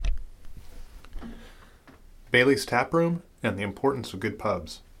Bailey's Taproom, and the importance of good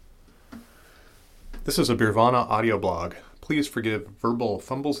pubs. This is a Beervana audio blog. Please forgive verbal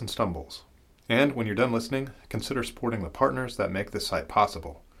fumbles and stumbles. And when you're done listening, consider supporting the partners that make this site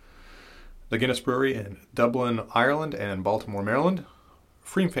possible. The Guinness Brewery in Dublin, Ireland and Baltimore, Maryland,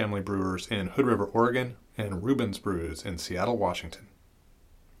 Freem Family Brewers in Hood River, Oregon, and Rubens Brews in Seattle, Washington.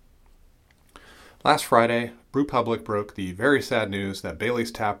 Last Friday, Brewpublic broke the very sad news that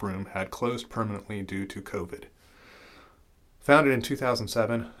Bailey's Taproom had closed permanently due to COVID. Founded in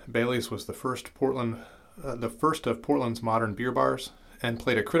 2007, Bailey's was the first of Portland's modern beer bars and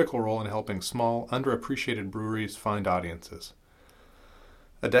played a critical role in helping small, underappreciated breweries find audiences.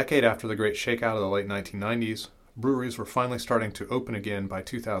 A decade after the great shakeout of the late 1990s, breweries were finally starting to open again by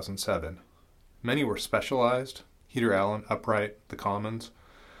 2007. Many were specialized, Heater Allen, Upright, The Commons,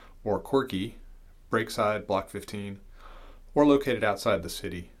 or quirky, Breakside, Block 15, or located outside the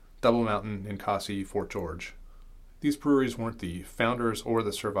city, Double Mountain, Ninkasi, Fort George. These breweries weren't the founders or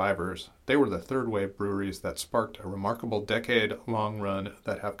the survivors. They were the third-wave breweries that sparked a remarkable decade-long run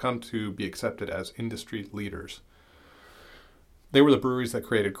that have come to be accepted as industry leaders. They were the breweries that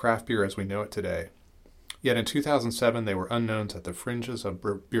created craft beer as we know it today. Yet in 2007, they were unknowns at the fringes of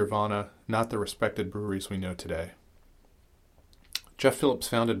Beervana, not the respected breweries we know today. Jeff Phillips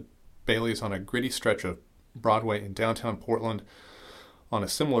founded Bailey's on a gritty stretch of Broadway in downtown Portland on a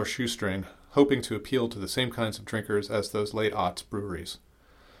similar shoestring, hoping to appeal to the same kinds of drinkers as those late-aughts breweries.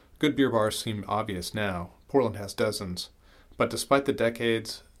 Good beer bars seem obvious now. Portland has dozens. But despite the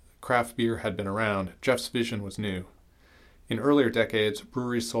decades craft beer had been around, Jeff's vision was new. In earlier decades,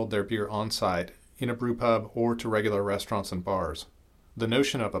 breweries sold their beer on-site, in a brew pub, or to regular restaurants and bars. The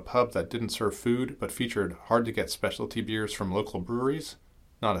notion of a pub that didn't serve food but featured hard-to-get specialty beers from local breweries?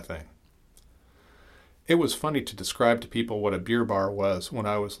 Not a thing. It was funny to describe to people what a beer bar was when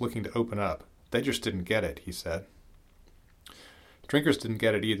I was looking to open up. They just didn't get it, he said. Drinkers didn't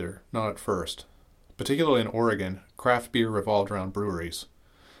get it either, not at first. Particularly in Oregon, craft beer revolved around breweries.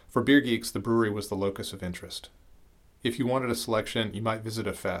 For beer geeks, the brewery was the locus of interest. If you wanted a selection, you might visit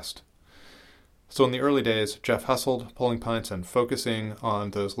a fest. So in the early days, Jeff hustled, pulling pints and focusing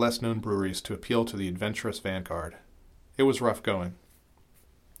on those less-known breweries to appeal to the adventurous vanguard. It was rough going.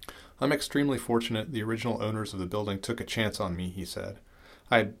 I'm extremely fortunate the original owners of the building took a chance on me, he said.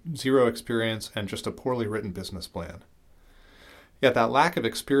 I had zero experience and just a poorly written business plan. Yet that lack of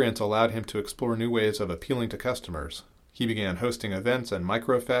experience allowed him to explore new ways of appealing to customers. He began hosting events and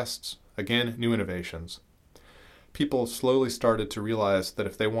microfests, again, new innovations. People slowly started to realize that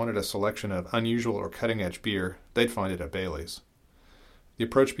if they wanted a selection of unusual or cutting-edge beer, they'd find it at Bailey's. The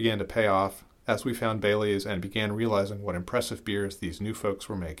approach began to pay off as we found Bailey's and began realizing what impressive beers these new folks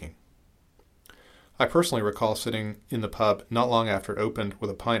were making. I personally recall sitting in the pub not long after it opened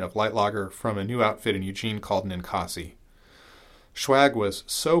with a pint of light lager from a new outfit in Eugene called Ninkasi. Schwag was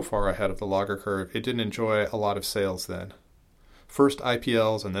so far ahead of the lager curve, it didn't enjoy a lot of sales then. First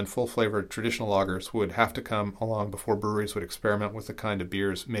IPLs and then full-flavored traditional lagers would have to come along before breweries would experiment with the kind of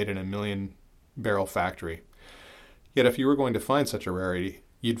beers made in a million-barrel factory. Yet if you were going to find such a rarity,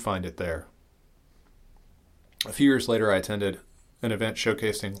 you'd find it there. A few years later, I attended an event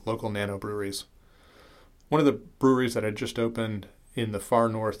showcasing local nano breweries. One of the breweries that had just opened in the far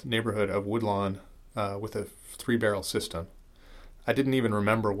north neighborhood of Woodlawn with a 3-barrel system. I didn't even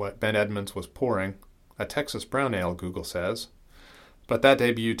remember what Ben Edmonds was pouring. A Texas brown ale, Google says. But that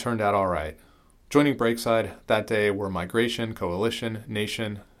debut turned out all right. Joining Breakside that day were Migration, Coalition,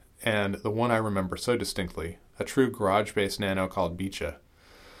 Nation, and the one I remember so distinctly, a true garage-based nano called Beecha.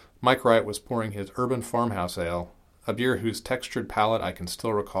 Mike Wright was pouring his Urban Farmhouse Ale, a beer whose textured palate I can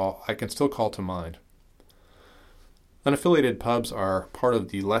still call to mind. Unaffiliated pubs are part of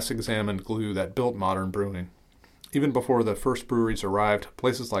the less examined glue that built modern brewing. Even before the first breweries arrived,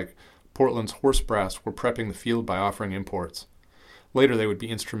 places like Portland's Horsebrass were prepping the field by offering imports. Later they would be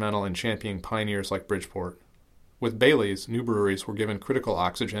instrumental in championing pioneers like Bridgeport. With Bailey's, new breweries were given critical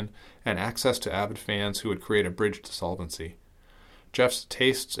oxygen and access to avid fans who would create a bridge to solvency. Jeff's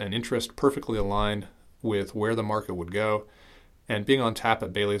tastes and interest perfectly aligned with where the market would go, and being on tap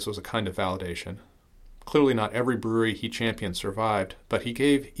at Bailey's was a kind of validation. Clearly not every brewery he championed survived, but he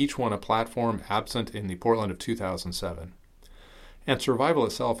gave each one a platform absent in the Portland of 2007. And survival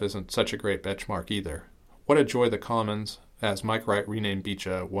itself isn't such a great benchmark either. What a joy the Commons, as Mike Wright renamed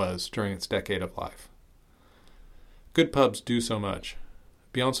Beecha, was during its decade of life. Good pubs do so much.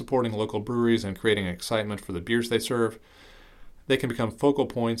 Beyond supporting local breweries and creating excitement for the beers they serve, they can become focal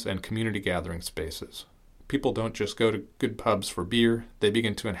points and community gathering spaces. People don't just go to good pubs for beer, they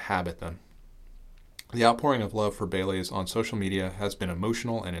begin to inhabit them. The outpouring of love for Bailey's on social media has been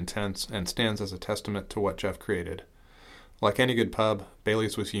emotional and intense and stands as a testament to what Jeff created. Like any good pub,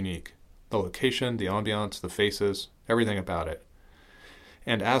 Bailey's was unique. The location, the ambiance, the faces, everything about it.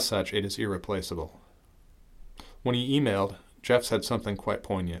 And as such, it is irreplaceable. When he emailed, Jeff said something quite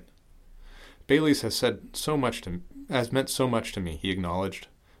poignant. Bailey's has meant so much to me, he acknowledged.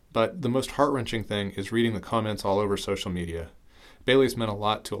 But the most heart-wrenching thing is reading the comments all over social media. Bailey's meant a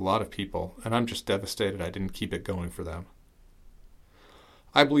lot to a lot of people, and I'm just devastated I didn't keep it going for them.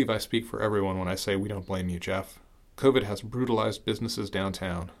 I believe I speak for everyone when I say we don't blame you, Jeff. COVID has brutalized businesses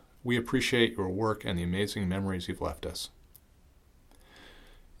downtown. We appreciate your work and the amazing memories you've left us.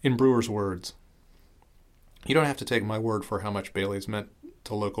 In Brewer's words, you don't have to take my word for how much Bailey's meant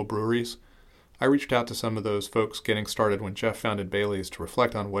to local breweries. I reached out to some of those folks getting started when Jeff founded Bailey's to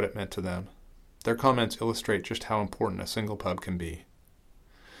reflect on what it meant to them. Their comments illustrate just how important a single pub can be.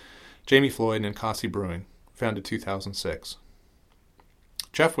 Jamie Floyd and Ninkasi Brewing, founded 2006.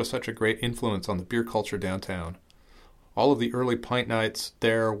 Jeff was such a great influence on the beer culture downtown. All of the early pint nights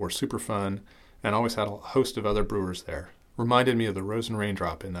there were super fun and always had a host of other brewers there. Reminded me of the Rose and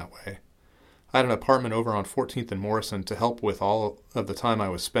Raindrop in that way. I had an apartment over on 14th and Morrison to help with all of the time I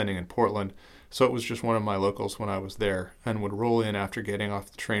was spending in Portland, so it was just one of my locals when I was there, and would roll in after getting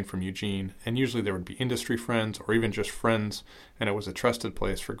off the train from Eugene, and usually there would be industry friends or even just friends, and it was a trusted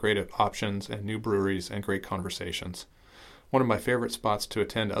place for great options and new breweries and great conversations. One of my favorite spots to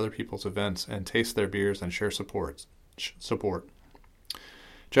attend other people's events and taste their beers and share support.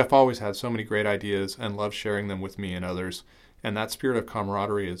 Jeff always had so many great ideas and loved sharing them with me and others, and that spirit of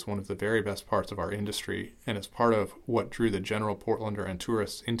camaraderie is one of the very best parts of our industry and is part of what drew the general Portlander and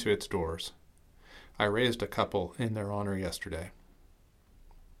tourists into its doors. I raised a couple in their honor yesterday.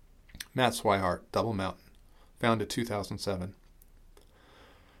 Matt Swihart, Double Mountain, founded 2007.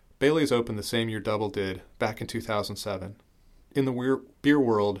 Bailey's opened the same year Double did, back in 2007. In the beer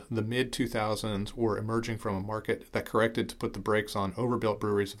world, the mid-2000s were emerging from a market that corrected to put the brakes on overbuilt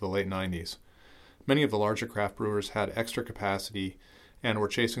breweries of the late 90s. Many of the larger craft brewers had extra capacity and were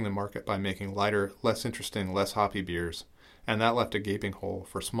chasing the market by making lighter, less interesting, less hoppy beers, and that left a gaping hole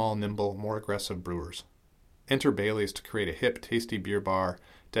for small, nimble, more aggressive brewers. Enter Bailey's to create a hip, tasty beer bar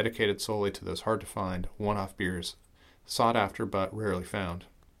dedicated solely to those hard-to-find, one-off beers, sought after but rarely found.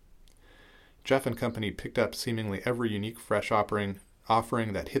 Jeff and company picked up seemingly every unique fresh offering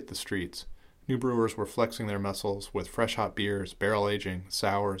that hit the streets. New brewers were flexing their muscles with fresh hop beers, barrel aging,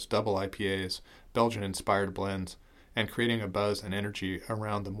 sours, double IPAs, Belgian-inspired blends, and creating a buzz and energy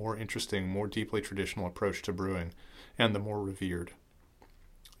around the more interesting, more deeply traditional approach to brewing, and the more revered.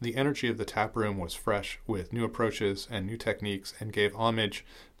 The energy of the tap room was fresh, with new approaches and new techniques, and gave homage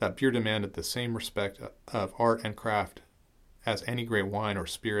that beer demanded the same respect of art and craft as any great wine or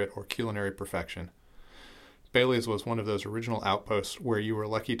spirit or culinary perfection. Bailey's was one of those original outposts where you were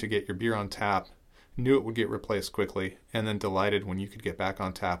lucky to get your beer on tap, knew it would get replaced quickly, and then delighted when you could get back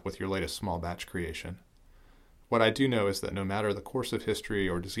on tap with your latest small batch creation. What I do know is that no matter the course of history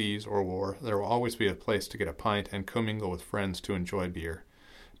or disease or war, there will always be a place to get a pint and commingle with friends to enjoy beer.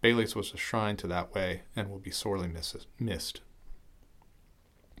 Bailey's was a shrine to that way and will be sorely missed.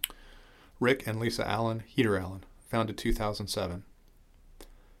 Rick and Lisa Allen, Heater Allen, founded 2007.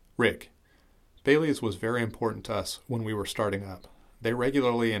 Rick, Bailey's was very important to us when we were starting up. They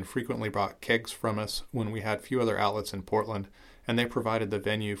regularly and frequently brought kegs from us when we had few other outlets in Portland, and they provided the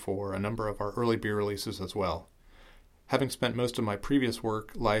venue for a number of our early beer releases as well. Having spent most of my previous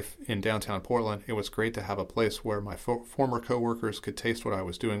life in downtown Portland, it was great to have a place where my former co-workers could taste what I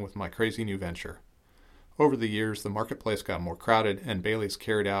was doing with my crazy new venture. Over the years, the marketplace got more crowded, and Bailey's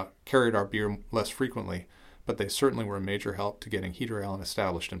carried our beer less frequently, but they certainly were a major help to getting Heater Allen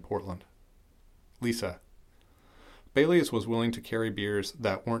established in Portland. Lisa, Bailey's was willing to carry beers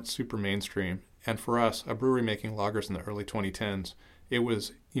that weren't super mainstream, and for us, a brewery making lagers in the early 2010s, it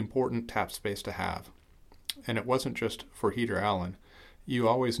was important tap space to have. And it wasn't just for Heater Allen. You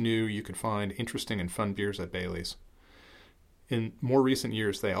always knew you could find interesting and fun beers at Bailey's. In more recent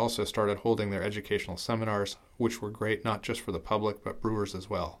years, they also started holding their educational seminars, which were great not just for the public, but brewers as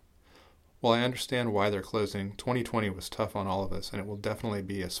well. While I understand why they're closing, 2020 was tough on all of us, and it will definitely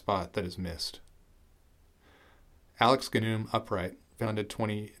be a spot that is missed. Alex Ganoom Upright, founded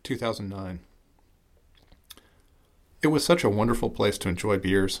 2009. It was such a wonderful place to enjoy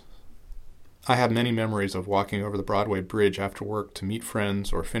beers. I have many memories of walking over the Broadway Bridge after work to meet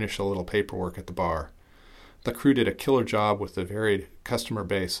friends or finish a little paperwork at the bar. The crew did a killer job with the varied customer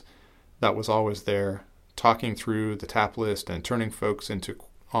base that was always there, talking through the tap list and turning folks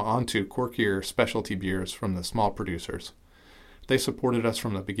onto quirkier specialty beers from the small producers. They supported us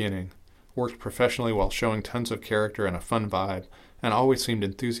from the beginning, worked professionally while showing tons of character and a fun vibe, and always seemed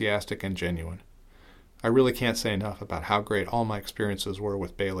enthusiastic and genuine. I really can't say enough about how great all my experiences were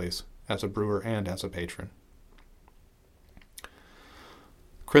with Bailey's, as a brewer and as a patron.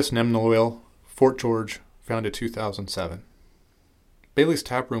 Chris Nemnoil, Fort George, founded 2007. Bailey's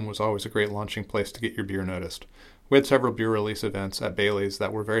Taproom was always a great launching place to get your beer noticed. We had several beer release events at Bailey's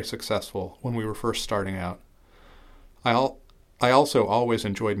that were very successful when we were first starting out. I also always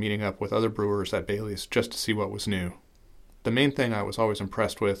enjoyed meeting up with other brewers at Bailey's just to see what was new. The main thing I was always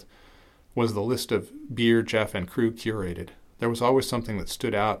impressed with was the list of beer Jeff and crew curated. There was always something that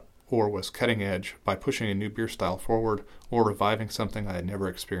stood out or was cutting edge by pushing a new beer style forward or reviving something I had never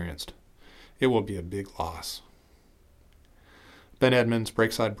experienced. It will be a big loss. Ben Edmonds,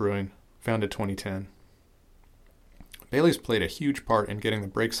 Breakside Brewing, founded 2010. Bailey's played a huge part in getting the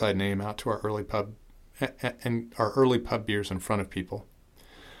Breakside name out to our early pub beers in front of people.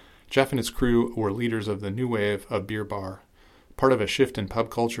 Jeff and his crew were leaders of the new wave of beer bar, part of a shift in pub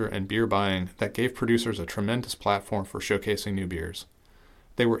culture and beer buying that gave producers a tremendous platform for showcasing new beers.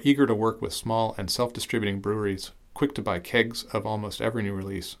 They were eager to work with small and self-distributing breweries, quick to buy kegs of almost every new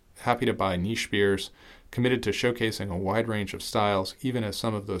release, happy to buy niche beers, committed to showcasing a wide range of styles, even as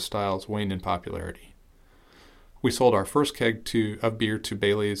some of those styles waned in popularity. We sold our first keg of beer to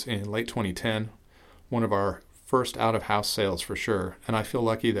Bailey's in late 2010, one of our first out-of-house sales for sure, and I feel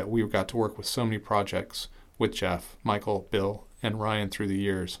lucky that we got to work with so many projects with Jeff, Michael, Bill, and Ryan through the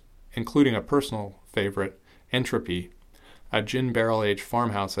years, including a personal favorite, Entropy, a gin barrel-aged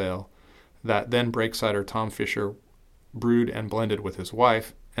farmhouse ale that then Breaksider Tom Fisher brewed and blended with his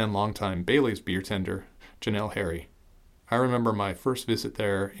wife and longtime Bailey's beer tender, Janelle Harry. I remember my first visit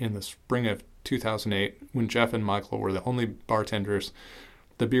there in the spring of 2008 when Jeff and Michael were the only bartenders.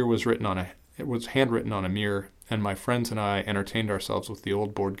 The beer was handwritten on a mirror, and my friends and I entertained ourselves with the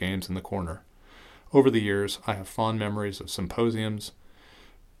old board games in the corner. Over the years, I have fond memories of symposiums,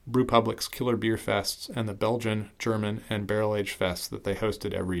 Brewpublic's Killer Beer Fests, and the Belgian, German, and barrel-aged fests that they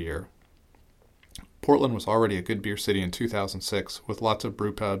hosted every year. Portland was already a good beer city in 2006, with lots of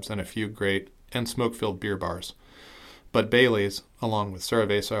brew pubs and a few great and smoke-filled beer bars. But Bailey's, along with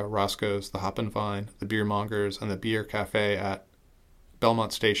Cerveza, Roscoe's, the Hop and Vine, the Beer Mongers, and the Beer Cafe at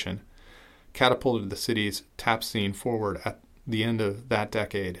Belmont Station, catapulted the city's tap scene forward at the end of that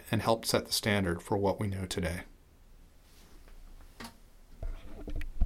decade and helped set the standard for what we know today.